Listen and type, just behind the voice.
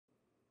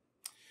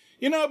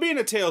You know, being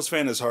a Tales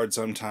fan is hard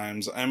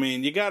sometimes. I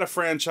mean, you got a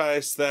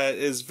franchise that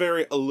is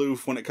very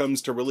aloof when it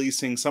comes to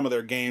releasing some of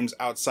their games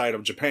outside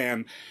of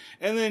Japan,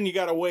 and then you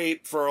gotta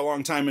wait for a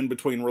long time in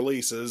between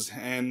releases,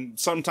 and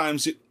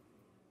sometimes you...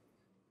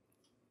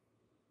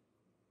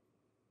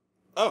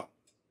 Oh.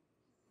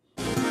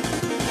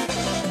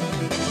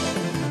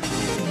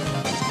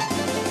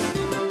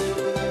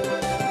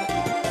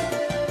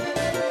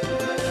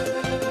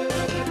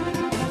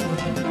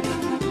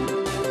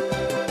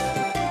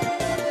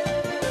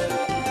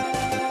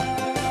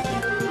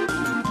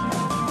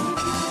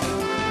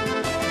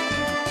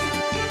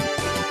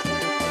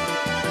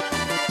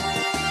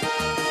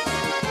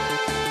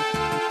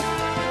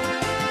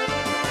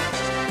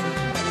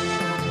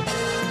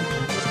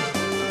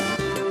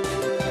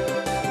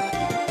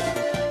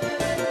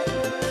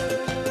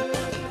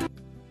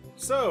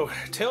 So,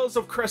 Tales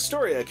of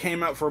Crestoria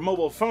came out for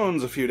mobile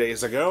phones a few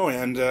days ago,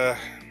 and,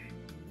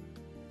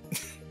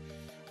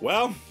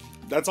 well,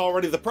 that's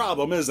already the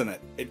problem, isn't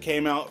it? It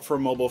came out for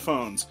mobile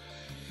phones.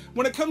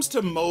 When it comes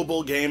to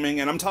mobile gaming,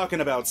 and I'm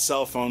talking about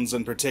cell phones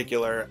in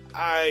particular,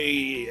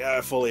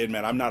 I fully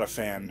admit I'm not a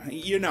fan.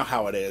 You know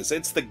how it is.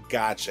 It's the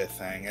gotcha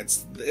thing.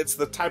 It's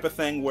the type of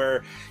thing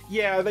where,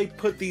 yeah, they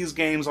put these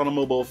games on a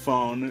mobile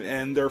phone,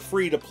 and they're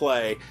free to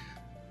play,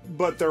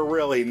 but they're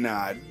really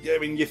not. I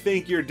mean, you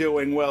think you're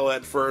doing well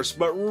at first,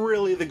 but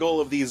really the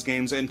goal of these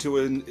games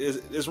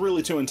is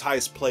really to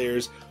entice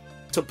players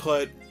to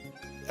put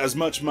as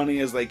much money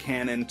as they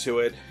can into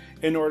it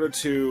in order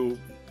to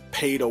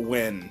pay to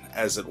win,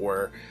 as it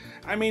were.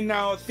 I mean,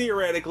 now,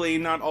 theoretically,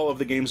 not all of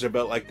the games are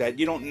built like that.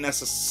 You don't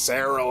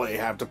necessarily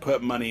have to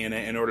put money in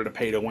it in order to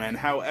pay to win.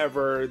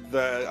 However,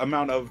 the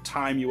amount of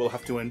time you will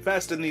have to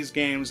invest in these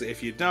games,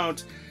 if you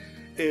don't,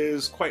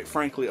 is quite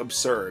frankly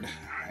absurd,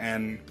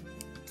 and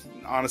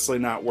honestly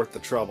not worth the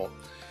trouble.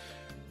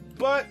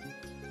 But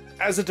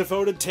as a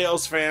devoted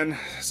Tales fan,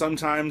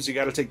 sometimes you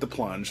gotta take the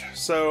plunge.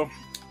 So,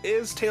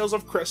 is Tales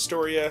of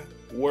Crestoria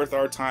worth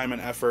our time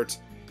and effort?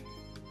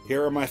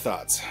 Here are my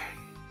thoughts.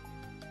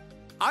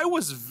 I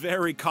was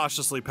very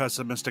cautiously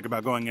pessimistic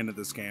about going into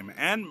this game,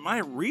 and my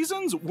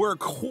reasons were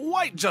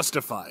quite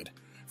justified.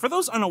 For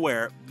those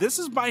unaware, this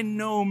is by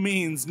no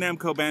means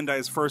Namco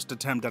Bandai's first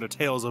attempt at a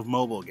Tales of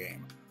mobile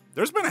game.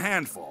 There's been a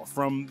handful,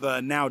 from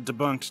the now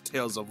debunked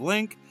Tales of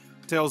Link,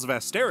 Tales of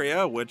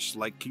Asteria, which,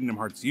 like Kingdom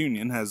Hearts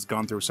Union, has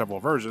gone through several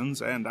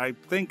versions, and I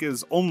think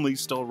is only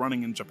still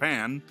running in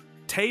Japan,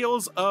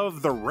 Tales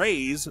of the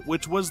Rays,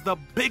 which was the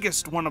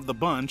biggest one of the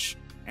bunch,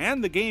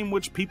 and the game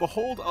which people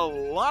hold a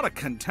lot of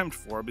contempt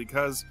for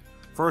because,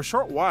 for a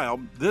short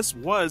while, this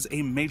was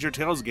a major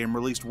Tales game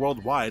released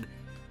worldwide,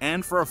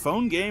 and for a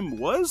phone game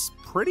was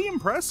pretty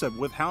impressive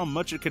with how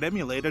much it could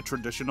emulate a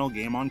traditional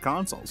game on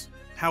consoles.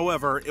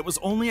 However, it was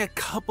only a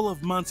couple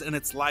of months in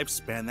its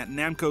lifespan that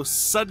Namco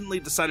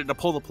suddenly decided to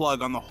pull the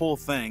plug on the whole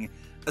thing,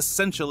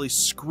 essentially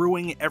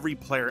screwing every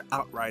player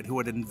outright who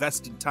had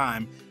invested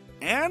time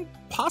and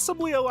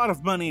possibly a lot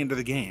of money into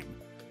the game.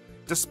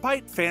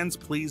 Despite fans'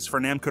 pleas for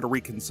Namco to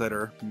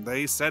reconsider,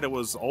 they said it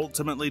was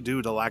ultimately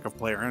due to lack of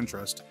player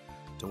interest,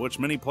 to which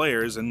many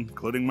players,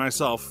 including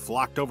myself,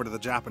 flocked over to the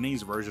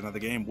Japanese version of the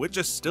game, which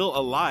is still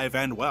alive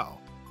and well.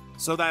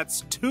 So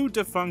that's 2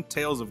 defunct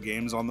Tales of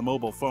games on the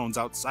mobile phones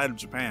outside of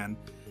Japan,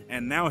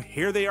 and now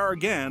here they are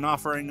again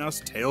offering us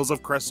Tales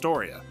of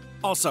Crestoria.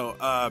 Also,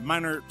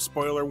 minor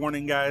spoiler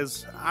warning,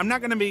 guys. I'm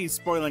not going to be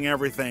spoiling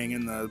everything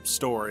in the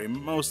story,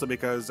 mostly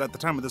because at the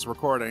time of this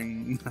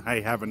recording, I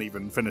haven't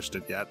even finished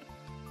it yet.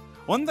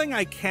 One thing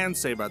I can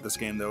say about this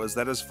game, though, is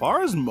that as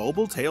far as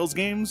mobile Tales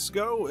games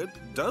go, it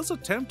does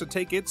attempt to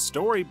take its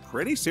story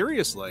pretty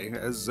seriously,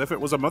 as if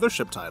it was a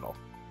mothership title.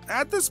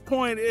 At this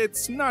point,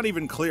 it's not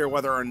even clear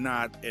whether or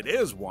not it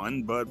is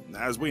one, but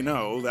as we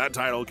know, that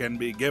title can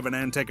be given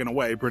and taken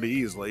away pretty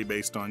easily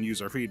based on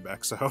user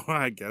feedback, so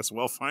I guess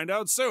we'll find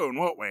out soon,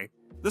 won't we?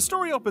 The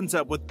story opens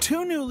up with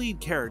 2 new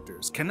lead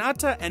characters,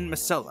 Kanata and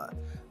Misela.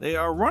 They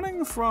are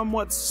running from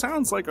what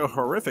sounds like a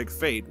horrific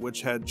fate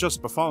which had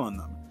just befallen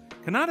them.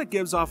 Kanata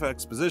gives off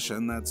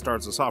exposition that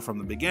starts us off from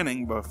the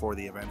beginning before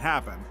the event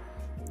happened.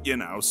 You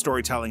know,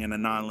 storytelling in a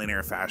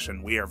non-linear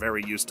fashion, we are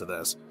very used to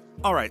this.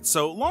 Alright,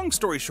 so long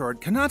story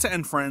short, Kanata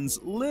and friends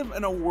live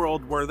in a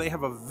world where they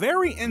have a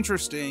very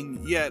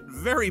interesting, yet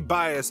very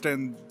biased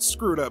and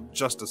screwed up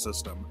justice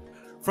system.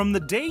 From the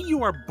day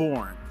you are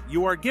born,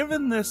 you are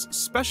given this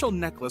special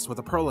necklace with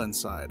a pearl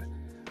inside.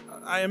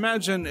 I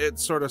imagine it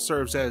sort of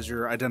serves as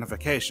your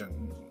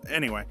identification.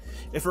 Anyway,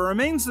 if it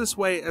remains this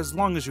way as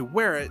long as you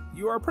wear it,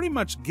 you are pretty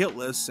much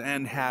guiltless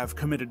and have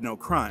committed no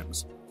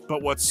crimes.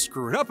 But what's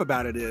screwed up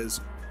about it is,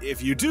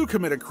 if you do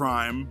commit a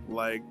crime,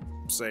 like,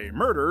 say,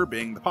 murder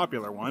being the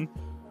popular one,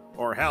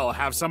 or hell,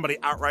 have somebody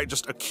outright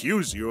just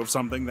accuse you of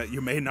something that you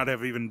may not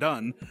have even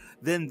done,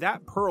 then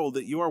that pearl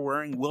that you are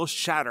wearing will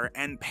shatter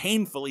and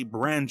painfully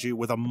brand you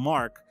with a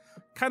mark,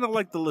 kind of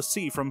like the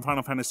l'Cie from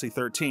Final Fantasy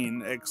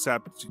XIII,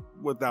 except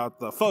without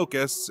the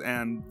focus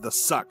and the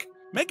suck.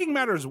 Making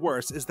matters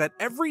worse is that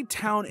every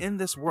town in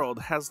this world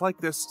has like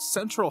this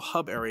central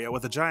hub area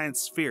with a giant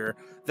sphere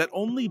that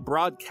only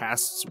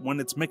broadcasts when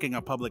it's making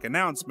a public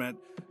announcement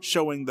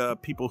showing the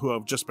people who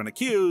have just been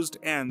accused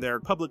and they're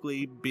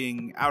publicly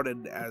being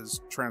outed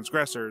as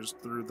transgressors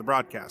through the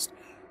broadcast.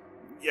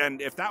 And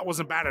if that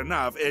wasn't bad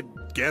enough, it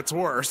gets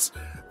worse.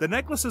 The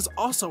necklaces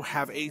also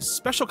have a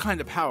special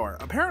kind of power.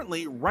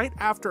 Apparently, right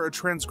after a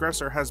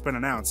transgressor has been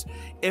announced,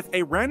 if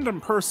a random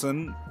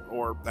person,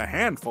 or a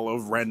handful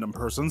of random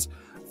persons,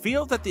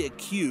 feel that the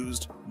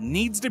accused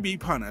needs to be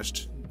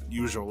punished,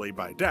 usually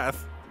by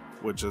death,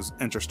 which is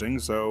interesting,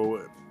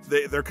 so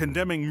they're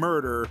condemning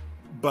murder,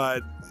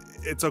 but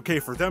it's okay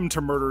for them to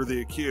murder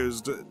the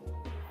accused.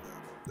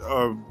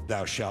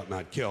 Thou shalt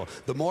not kill.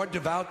 The more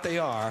devout they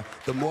are,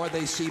 the more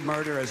they see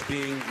murder as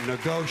being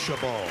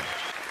negotiable.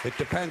 It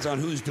depends on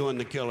who's doing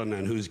the killing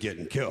and who's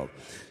getting killed.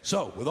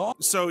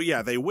 So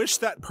yeah, they wish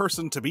that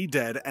person to be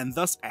dead, and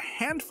thus a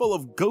handful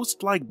of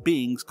ghost-like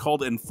beings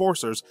called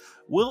enforcers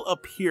will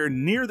appear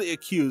near the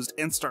accused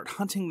and start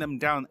hunting them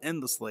down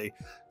endlessly,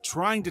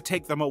 trying to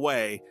take them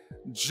away,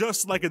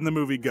 just like in the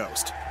movie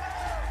Ghost.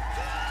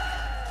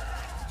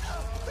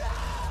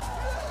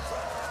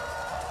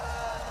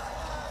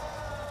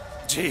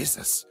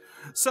 Jesus.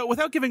 So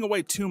without giving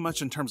away too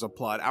much in terms of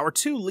plot, our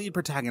two lead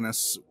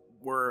protagonists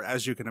were,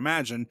 as you can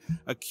imagine,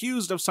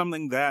 accused of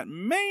something that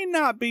may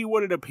not be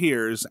what it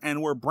appears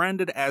and were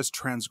branded as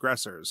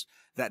transgressors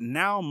that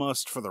now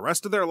must, for the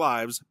rest of their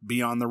lives,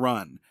 be on the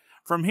run.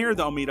 From here,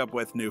 they'll meet up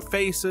with new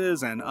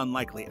faces and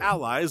unlikely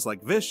allies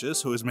like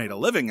Vicious, who has made a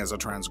living as a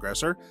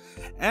transgressor,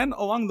 and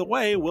along the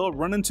way, we'll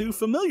run into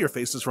familiar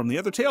faces from the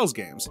other Tales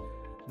games.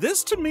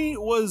 This, to me,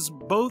 was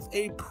both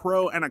a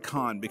pro and a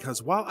con,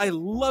 because while I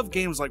love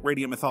games like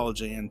Radiant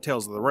Mythology and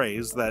Tales of the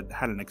Rays that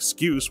had an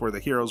excuse where the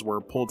heroes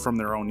were pulled from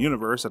their own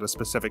universe at a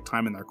specific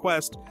time in their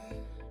quest,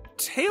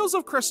 Tales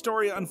of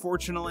Crestoria,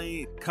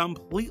 unfortunately,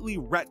 completely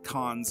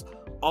retcons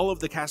all of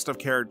the cast of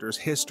characters'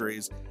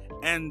 histories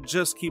and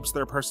just keeps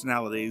their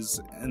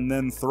personalities and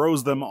then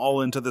throws them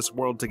all into this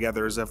world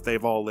together as if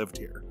they've all lived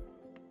here.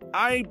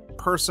 I,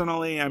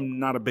 personally, am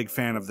not a big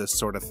fan of this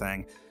sort of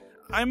thing.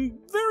 I'm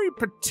very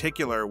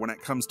particular when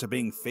it comes to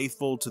being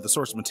faithful to the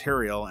source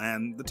material,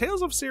 and the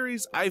Tales of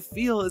series, I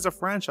feel, is a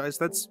franchise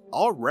that's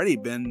already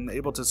been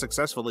able to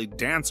successfully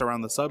dance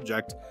around the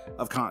subject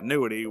of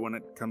continuity when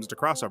it comes to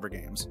crossover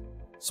games.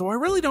 So I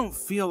really don't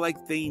feel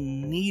like they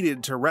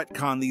needed to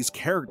retcon these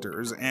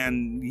characters,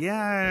 and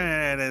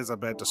yeah, it is a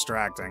bit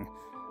distracting.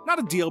 Not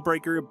a deal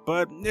breaker,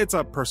 but it's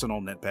a personal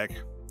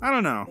nitpick. I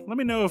don't know, let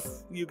me know if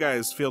you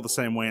guys feel the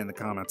same way in the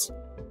comments.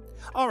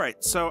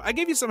 Alright, so I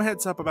gave you some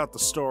heads up about the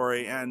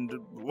story, and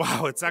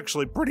wow, it's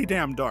actually pretty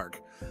damn dark.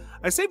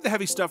 I saved the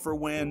heavy stuff for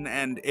when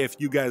and if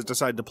you guys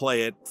decide to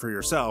play it for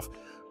yourself,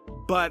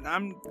 but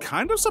I'm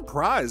kind of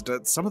surprised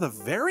at some of the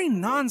very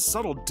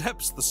non-subtle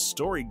depths the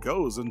story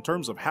goes in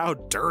terms of how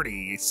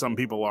dirty some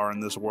people are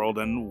in this world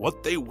and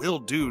what they will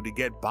do to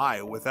get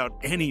by without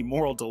any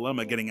moral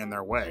dilemma getting in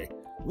their way.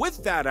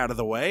 With that out of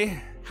the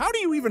way, how do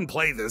you even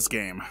play this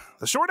game?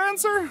 The short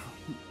answer?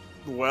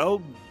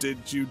 Well,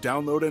 did you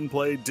download and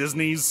play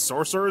Disney's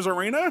Sorcerer's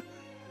Arena?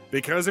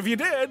 Because if you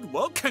did,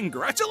 well,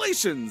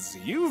 congratulations!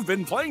 You've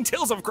been playing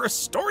Tales of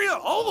Crestoria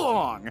all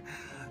along!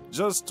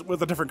 Just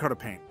with a different coat of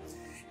paint.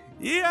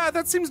 Yeah,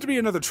 that seems to be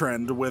another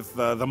trend with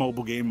the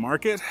mobile game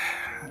market.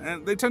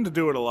 And they tend to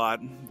do it a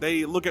lot.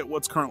 They look at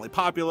what's currently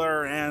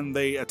popular, and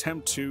they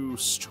attempt to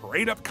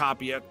straight up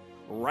copy it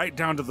right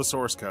down to the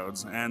source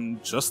codes.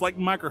 And just like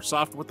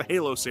Microsoft with the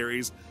Halo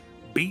series,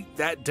 beat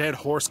that dead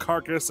horse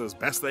carcass as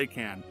best they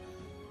can.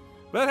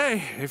 But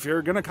hey, if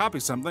you're gonna copy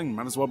something,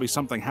 might as well be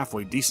something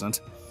halfway decent.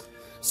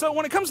 So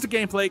when it comes to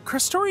gameplay,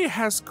 Crestoria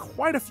has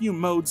quite a few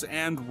modes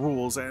and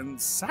rules,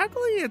 and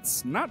sadly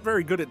it's not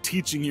very good at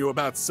teaching you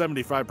about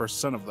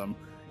 75% of them,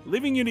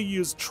 leaving you to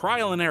use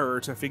trial and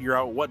error to figure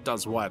out what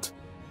does what.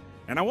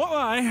 And I won't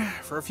lie,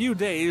 for a few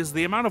days,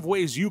 the amount of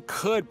ways you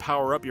could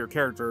power up your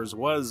characters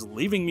was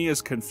leaving me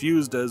as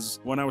confused as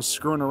when I was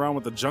screwing around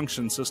with the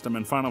junction system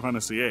in Final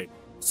Fantasy VIII.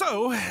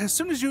 So, as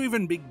soon as you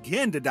even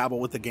begin to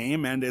dabble with the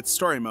game and its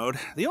story mode,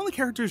 the only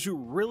characters you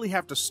really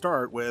have to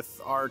start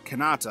with are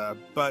Kanata,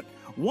 but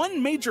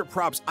one major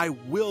props I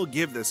will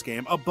give this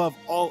game above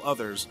all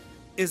others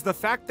is the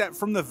fact that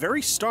from the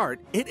very start,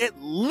 it at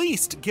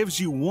least gives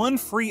you one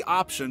free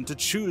option to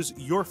choose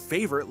your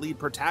favorite lead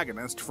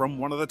protagonist from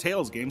one of the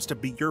Tales games to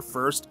be your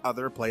first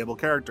other playable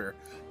character,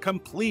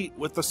 complete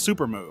with the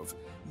super move.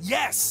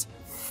 Yes!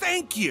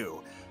 Thank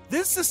you!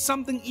 This is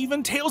something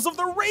even Tales of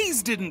the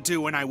Rays didn't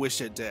do, and I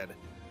wish it did.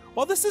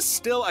 While this is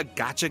still a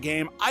gacha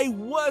game, I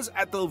was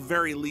at the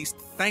very least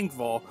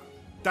thankful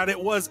that it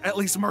was at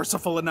least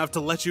merciful enough to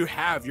let you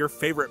have your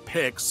favorite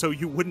pick so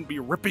you wouldn't be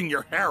ripping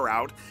your hair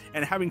out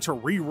and having to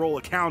re-roll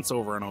accounts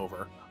over and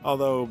over.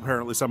 Although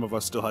apparently some of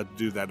us still had to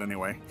do that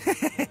anyway.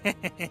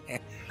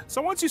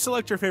 So once you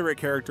select your favorite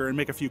character and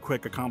make a few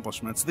quick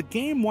accomplishments, the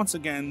game once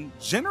again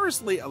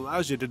generously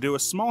allows you to do a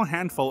small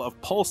handful of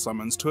pull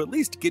summons to at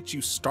least get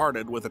you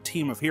started with a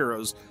team of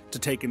heroes to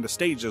take into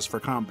stages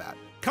for combat.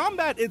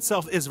 Combat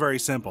itself is very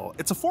simple.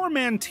 It's a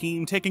 4-man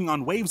team taking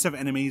on waves of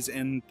enemies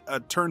in a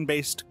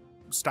turn-based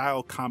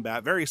style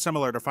combat very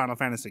similar to Final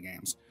Fantasy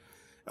games.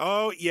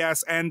 Oh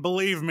yes, and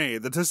believe me,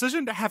 the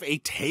decision to have a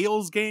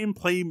Tales game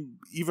play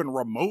even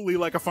remotely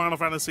like a Final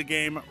Fantasy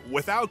game,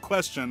 without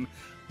question,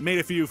 made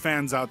a few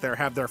fans out there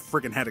have their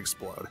friggin' head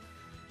explode.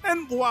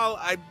 And while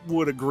I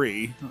would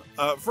agree,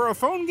 for a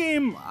phone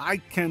game, I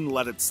can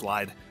let it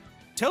slide.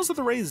 Tales of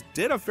the Rays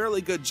did a fairly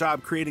good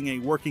job creating a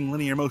working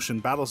linear motion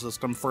battle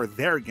system for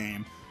their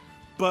game,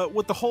 but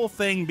with the whole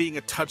thing being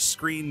a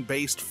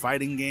touchscreen-based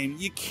fighting game,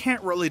 you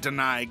can't really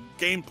deny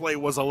gameplay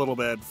was a little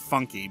bit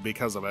funky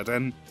because of it,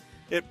 and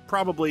it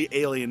probably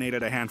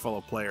alienated a handful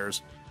of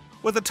players.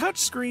 With a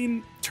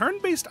touchscreen,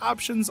 turn-based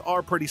options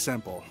are pretty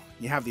simple.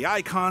 You have the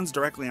icons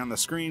directly on the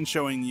screen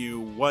showing you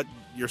what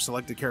your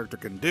selected character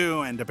can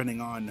do, and depending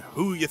on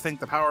who you think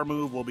the power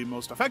move will be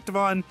most effective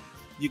on,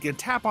 you can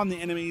tap on the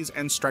enemies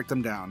and strike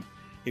them down.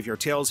 If your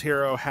Tails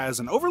hero has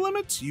an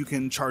overlimit, you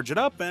can charge it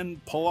up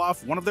and pull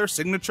off one of their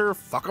signature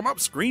fuck-em-up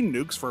screen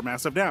nukes for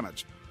massive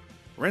damage.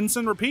 Rinse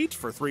and repeat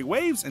for 3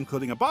 waves,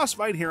 including a boss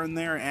fight here and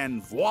there,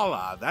 and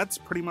voila, that's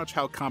pretty much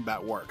how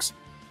combat works.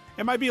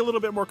 It might be a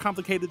little bit more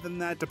complicated than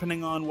that,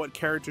 depending on what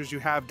characters you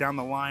have down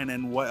the line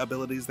and what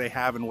abilities they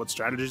have and what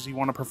strategies you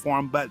want to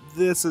perform, but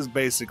this is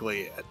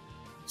basically it.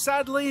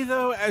 Sadly,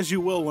 though, as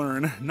you will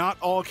learn, not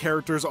all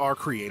characters are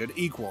created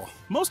equal.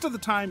 Most of the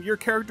time, your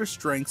character's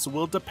strengths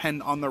will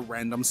depend on the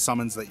random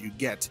summons that you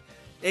get,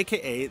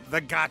 aka the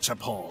gacha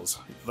pulls,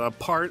 the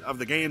part of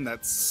the game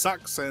that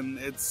sucks, and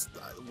it's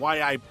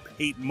why I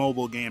hate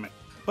mobile gaming.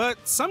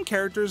 But some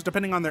characters,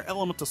 depending on their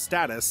elemental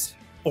status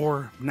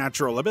or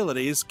natural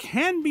abilities,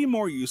 can be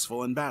more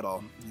useful in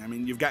battle. I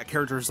mean, you've got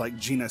characters like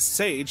Gina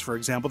Sage, for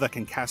example, that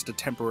can cast a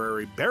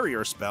temporary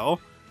barrier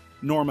spell,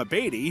 Norma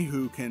Beatty,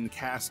 who can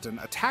cast an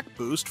attack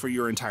boost for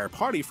your entire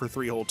party for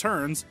 3 whole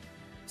turns,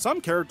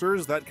 some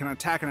characters that can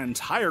attack an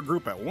entire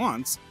group at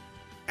once,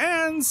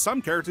 and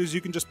some characters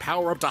you can just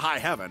power up to high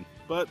heaven.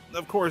 But,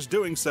 of course,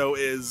 doing so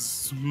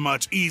is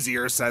much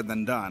easier said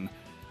than done.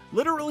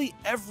 Literally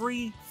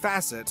every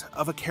facet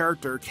of a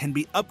character can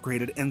be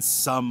upgraded in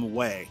some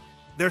way.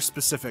 Their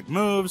specific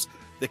moves,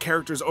 the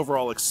character's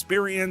overall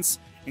experience,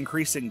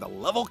 increasing the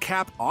level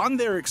cap on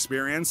their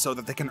experience so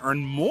that they can earn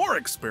more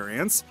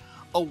experience,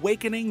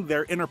 awakening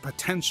their inner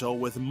potential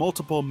with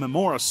multiple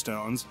Memora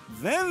Stones.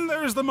 Then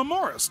there's the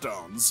Memora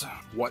Stones.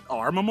 What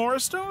are Memora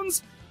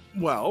Stones?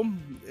 Well,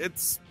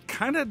 it's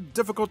kinda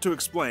difficult to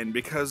explain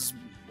because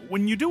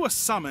when you do a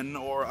summon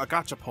or a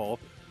gacha pull,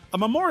 a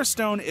Memora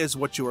Stone is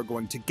what you are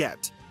going to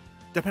get.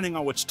 Depending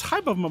on which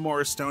type of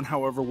Memora Stone,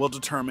 however, will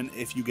determine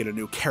if you get a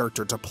new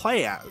character to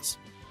play as.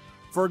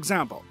 For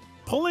example,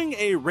 pulling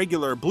a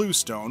regular blue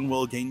stone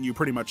will gain you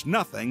pretty much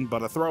nothing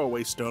but a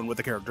throwaway stone with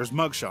the character's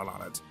mugshot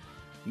on it.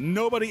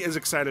 Nobody is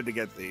excited to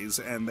get these,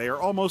 and they are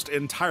almost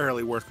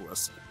entirely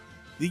worthless.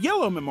 The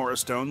yellow Memora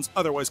Stones,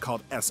 otherwise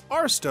called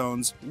SR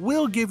Stones,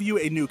 will give you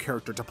a new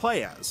character to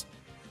play as.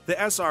 The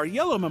SR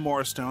Yellow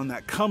Memora Stone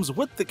that comes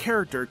with the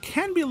character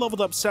can be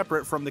leveled up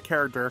separate from the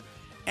character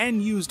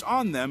and used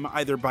on them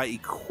either by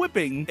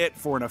equipping it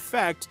for an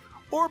effect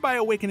or by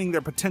awakening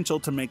their potential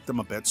to make them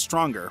a bit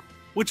stronger.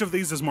 Which of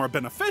these is more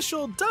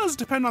beneficial does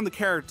depend on the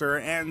character,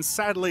 and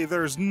sadly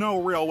there's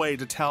no real way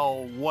to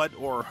tell what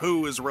or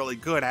who is really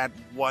good at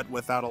what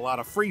without a lot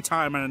of free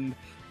time and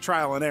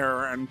trial and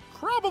error and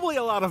probably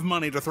a lot of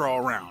money to throw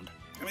around.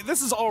 I mean,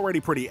 this is already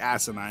pretty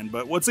asinine,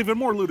 but what's even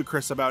more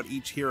ludicrous about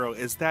each hero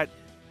is that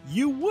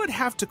you would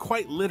have to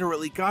quite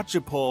literally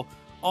gacha pull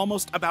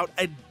almost about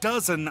a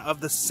dozen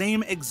of the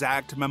same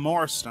exact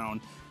Memora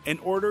Stone in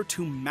order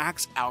to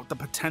max out the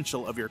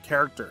potential of your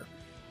character.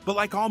 But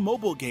like all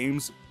mobile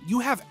games, you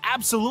have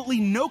absolutely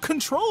no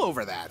control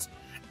over that.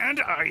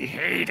 And I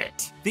hate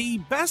it! The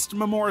best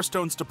Memora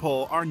Stones to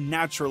pull are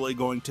naturally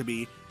going to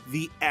be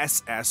the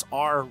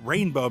SSR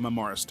Rainbow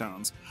Memora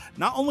Stones.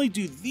 Not only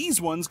do these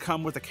ones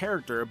come with a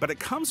character, but it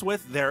comes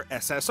with their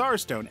SSR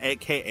Stone,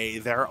 aka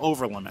their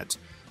Overlimit,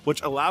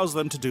 which allows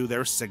them to do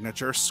their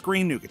signature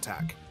screen nuke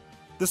attack.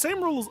 The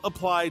same rules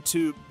apply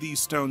to these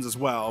stones as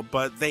well,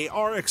 but they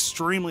are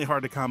extremely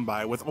hard to come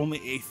by with only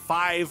a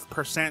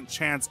 5%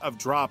 chance of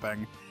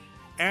dropping,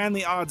 and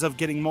the odds of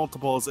getting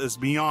multiples is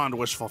beyond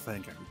wishful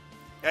thinking.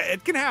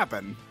 It can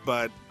happen,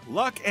 but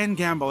luck and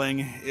gambling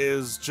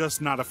is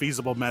just not a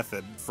feasible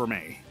method for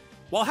me.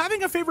 While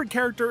having a favorite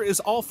character is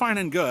all fine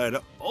and good,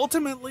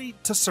 ultimately,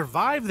 to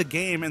survive the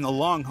game in the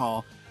long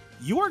haul,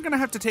 you are going to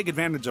have to take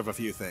advantage of a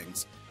few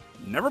things.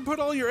 Never put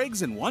all your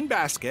eggs in one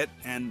basket,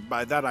 and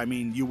by that I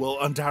mean you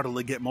will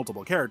undoubtedly get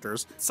multiple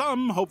characters,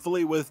 some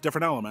hopefully with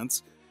different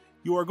elements.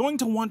 You are going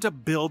to want to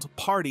build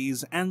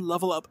parties and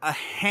level up a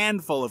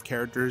handful of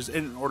characters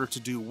in order to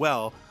do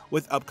well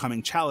with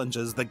upcoming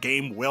challenges the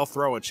game will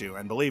throw at you,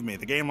 and believe me,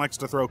 the game likes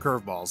to throw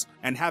curveballs,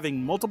 and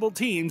having multiple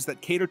teams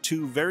that cater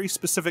to very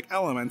specific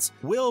elements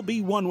will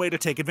be one way to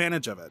take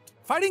advantage of it.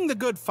 Fighting the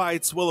good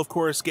fights will of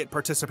course get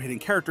participating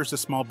characters a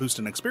small boost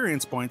in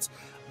experience points,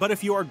 but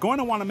if you are going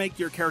to want to make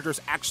your characters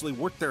actually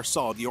worth their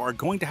salt, you are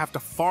going to have to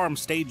farm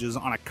stages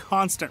on a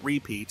constant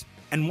repeat,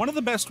 and one of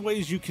the best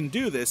ways you can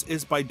do this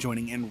is by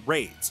joining in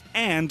raids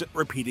and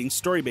repeating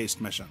story-based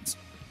missions.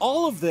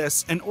 All of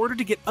this in order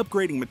to get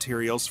upgrading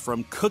materials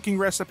from cooking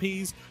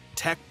recipes,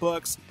 tech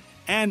books,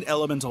 and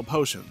elemental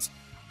potions.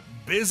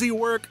 Busy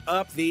work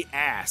up the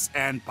ass,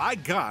 and by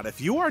God, if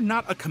you are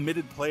not a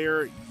committed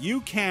player,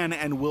 you can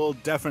and will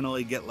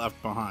definitely get left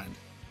behind.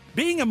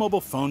 Being a mobile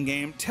phone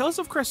game, Tales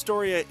of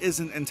Crestoria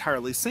isn't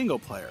entirely single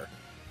player.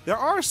 There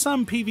are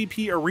some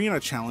PvP arena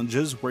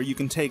challenges where you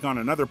can take on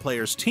another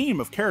player's team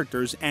of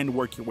characters and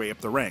work your way up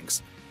the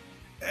ranks.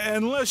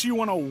 Unless you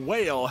want to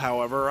whale,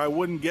 however, I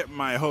wouldn't get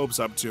my hopes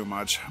up too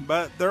much,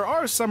 but there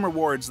are some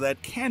rewards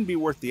that can be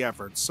worth the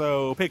effort,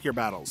 so pick your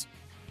battles.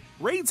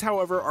 Raids,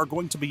 however, are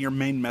going to be your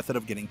main method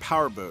of getting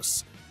power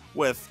boosts,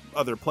 with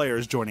other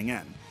players joining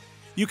in.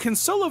 You can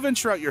solo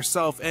venture out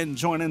yourself and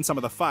join in some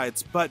of the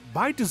fights, but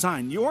by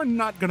design, you're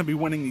not going to be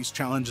winning these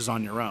challenges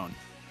on your own.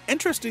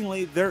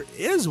 Interestingly, there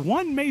is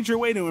one major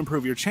way to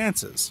improve your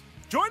chances: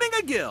 joining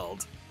a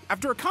guild!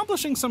 After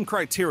accomplishing some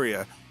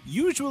criteria,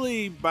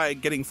 usually by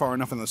getting far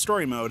enough in the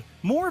story mode,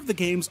 more of the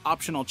game's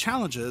optional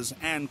challenges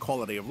and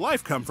quality of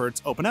life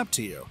comforts open up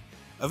to you.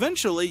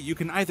 Eventually, you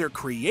can either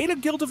create a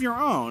guild of your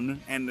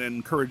own and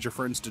encourage your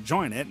friends to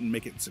join it and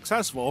make it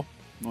successful.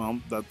 Well,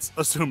 that's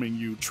assuming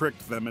you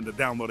tricked them into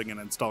downloading and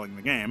installing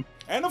the game.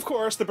 And of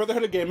course, the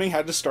Brotherhood of Gaming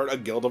had to start a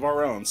guild of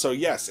our own. So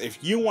yes,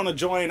 if you want to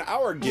join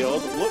our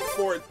guild, look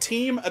for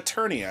Team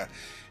Eternia.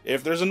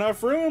 If there's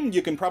enough room,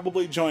 you can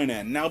probably join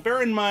in. Now,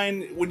 bear in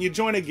mind, when you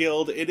join a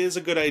guild, it is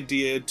a good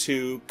idea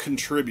to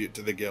contribute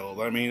to the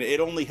guild. I mean, it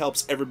only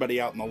helps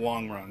everybody out in the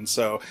long run.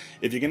 So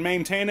if you can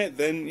maintain it,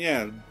 then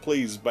yeah,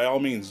 please, by all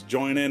means,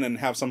 join in and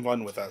have some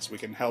fun with us. We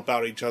can help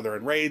out each other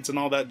in raids and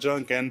all that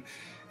junk, and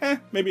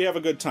maybe have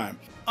a good time.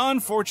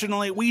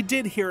 Unfortunately, we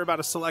did hear about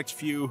a select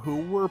few who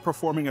were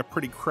performing a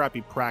pretty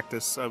crappy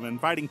practice of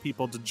inviting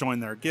people to join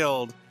their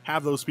guild,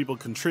 have those people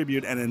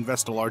contribute and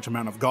invest a large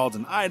amount of gold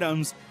in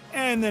items,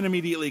 and then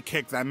immediately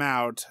kick them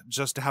out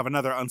just to have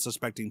another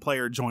unsuspecting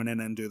player join in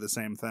and do the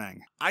same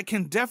thing. I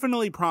can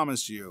definitely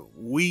promise you,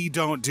 we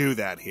don't do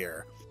that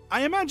here.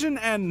 I imagine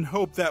and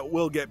hope that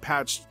will get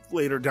patched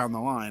later down the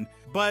line,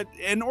 but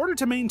in order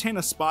to maintain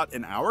a spot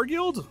in our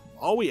guild,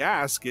 all we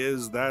ask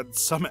is that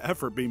some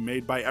effort be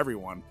made by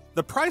everyone.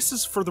 The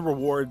prices for the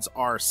rewards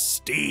are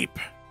steep,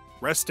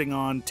 resting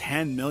on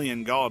 10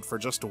 million gold for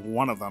just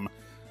one of them,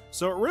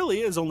 so it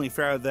really is only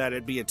fair that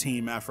it be a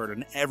team effort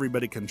and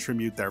everybody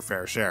contribute their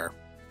fair share.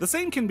 The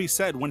same can be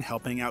said when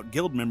helping out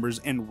guild members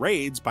in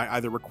raids by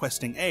either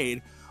requesting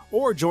aid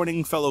or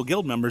joining fellow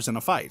guild members in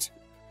a fight.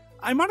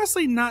 I'm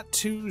honestly not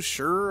too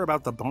sure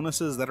about the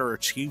bonuses that are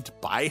achieved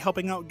by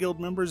helping out guild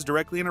members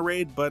directly in a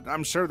raid, but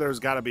I'm sure there's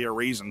gotta be a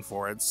reason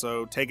for it,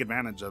 so take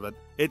advantage of it.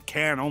 It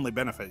can only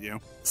benefit you.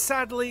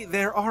 Sadly,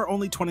 there are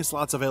only 20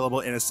 slots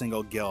available in a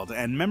single guild,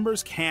 and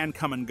members can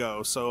come and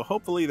go, so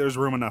hopefully there's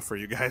room enough for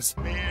you guys.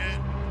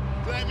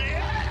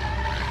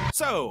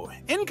 So,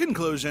 in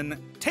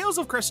conclusion, Tales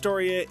of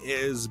Crestoria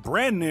is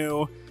brand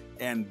new,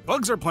 and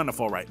bugs are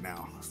plentiful right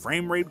now.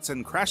 Frame rates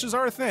and crashes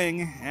are a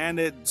thing, and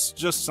it's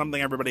just something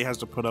everybody has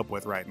to put up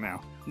with right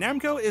now.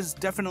 Namco is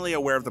definitely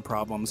aware of the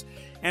problems,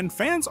 and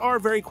fans are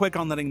very quick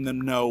on letting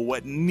them know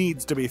what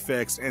needs to be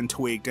fixed and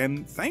tweaked,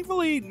 and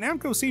thankfully,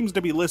 Namco seems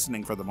to be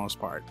listening for the most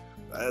part.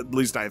 At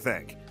least I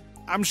think.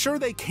 I'm sure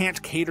they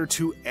can't cater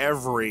to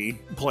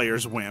every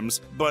player's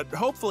whims, but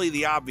hopefully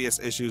the obvious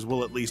issues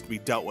will at least be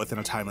dealt with in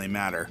a timely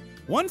manner.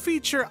 One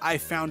feature I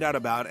found out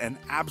about and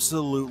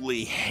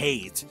absolutely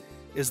hate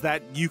is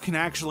that you can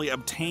actually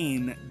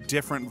obtain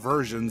different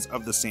versions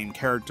of the same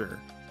character.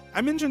 I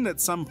mentioned at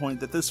some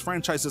point that this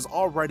franchise is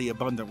already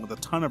abundant with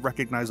a ton of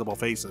recognizable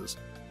faces.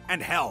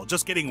 And hell,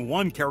 just getting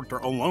one character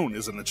alone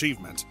is an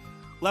achievement,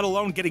 let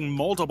alone getting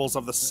multiples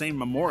of the same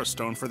Memora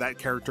Stone for that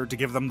character to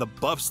give them the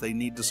buffs they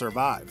need to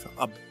survive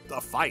a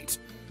fight.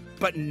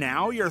 But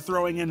now you're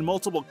throwing in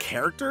multiple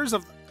characters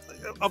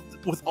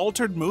with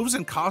altered moves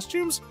and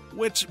costumes,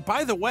 which,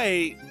 by the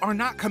way, are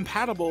not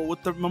compatible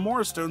with the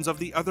Memora Stones of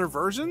the other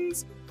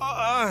versions?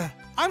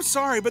 I'm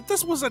sorry, but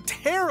this was a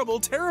terrible,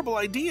 terrible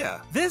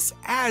idea. This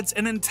adds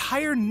an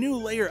entire new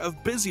layer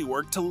of busy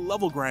work to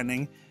level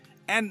grinding,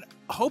 and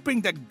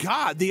hoping to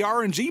God the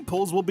RNG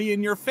pulls will be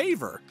in your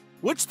favor,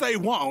 which they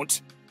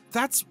won't.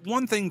 That's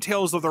one thing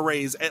Tales of the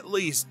Rays at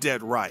least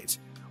did right.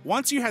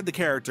 Once you had the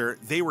character,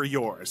 they were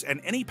yours, and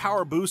any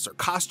power boosts or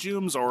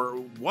costumes or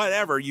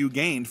whatever you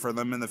gained for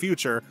them in the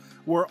future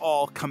were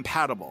all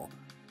compatible.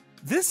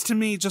 This to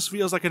me just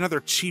feels like another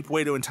cheap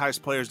way to entice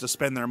players to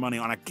spend their money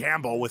on a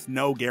gamble with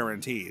no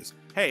guarantees.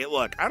 Hey,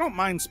 look, I don't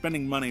mind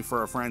spending money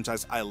for a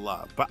franchise I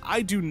love, but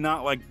I do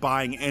not like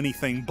buying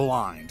anything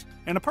blind.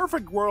 In a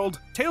perfect world,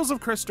 Tales of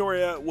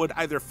Crestoria would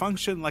either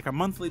function like a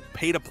monthly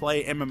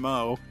pay-to-play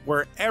MMO,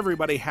 where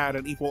everybody had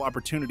an equal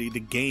opportunity to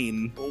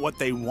gain what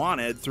they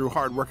wanted through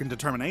hard work and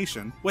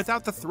determination,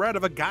 without the threat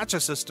of a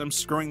gacha system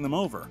screwing them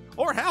over.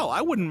 Or hell,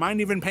 I wouldn't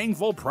mind even paying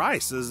full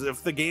price as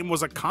if the game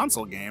was a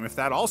console game, if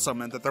that also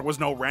meant that there was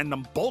no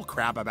random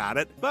bullcrap about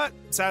it. But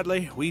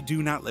sadly, we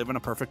do not live in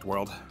a perfect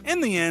world. In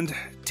the end,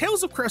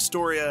 Tales of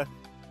Crestoria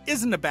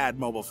isn't a bad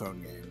mobile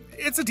phone game.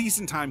 It's a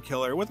decent time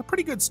killer with a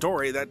pretty good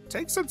story that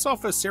takes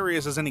itself as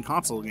serious as any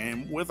console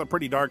game with a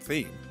pretty dark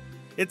theme.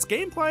 Its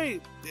gameplay,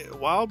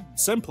 while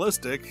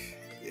simplistic,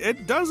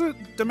 it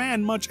doesn't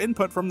demand much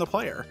input from the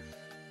player.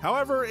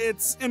 However,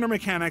 its inner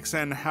mechanics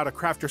and how to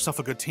craft yourself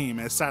a good team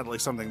is sadly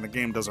something the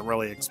game doesn't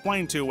really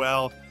explain too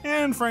well,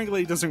 and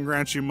frankly doesn't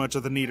grant you much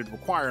of the needed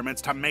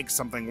requirements to make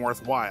something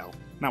worthwhile.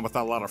 Not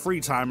without a lot of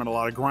free time and a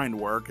lot of grind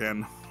work,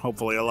 and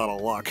hopefully a lot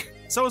of luck.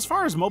 So as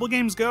far as mobile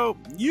games go,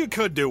 you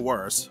could do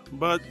worse,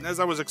 but as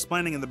I was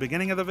explaining in the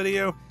beginning of the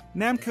video,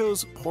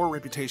 Namco's poor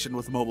reputation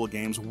with mobile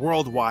games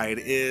worldwide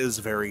is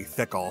very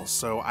fickle,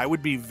 so I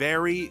would be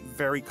very,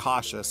 very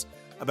cautious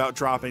about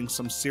dropping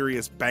some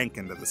serious bank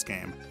into this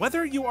game.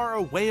 Whether you are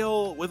a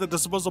whale with a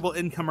disposable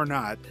income or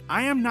not,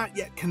 I am not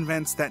yet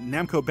convinced that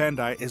Namco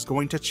Bandai is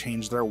going to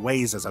change their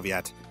ways as of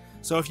yet.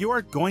 So if you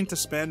are going to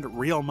spend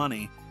real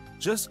money,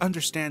 just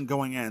understand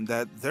going in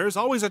that there's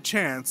always a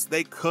chance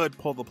they could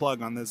pull the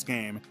plug on this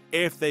game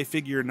if they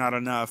figure not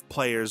enough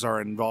players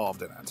are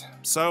involved in it.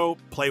 So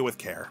play with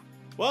care.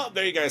 Well,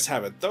 there you guys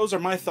have it. Those are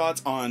my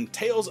thoughts on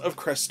Tales of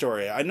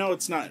Crestoria. I know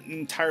it's not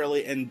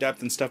entirely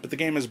in-depth and stuff, but the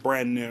game is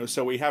brand new,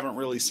 so we haven't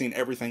really seen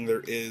everything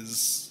there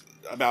is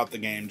about the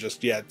game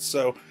just yet.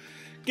 So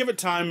give it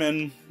time,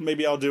 and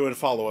maybe I'll do a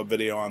follow-up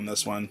video on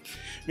this one.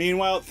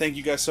 Meanwhile, thank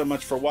you guys so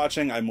much for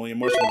watching. I'm William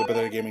Morrison with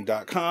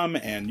Brotherhoodgaming.com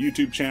and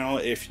YouTube channel.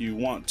 If you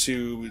want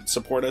to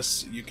support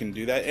us, you can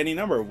do that any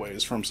number of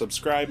ways, from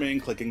subscribing,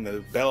 clicking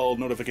the bell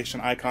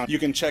notification icon. You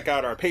can check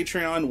out our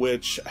Patreon,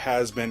 which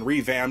has been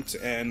revamped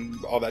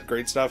and all that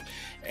great stuff.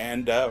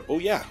 And, oh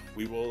yeah,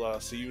 we will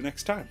see you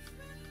next time.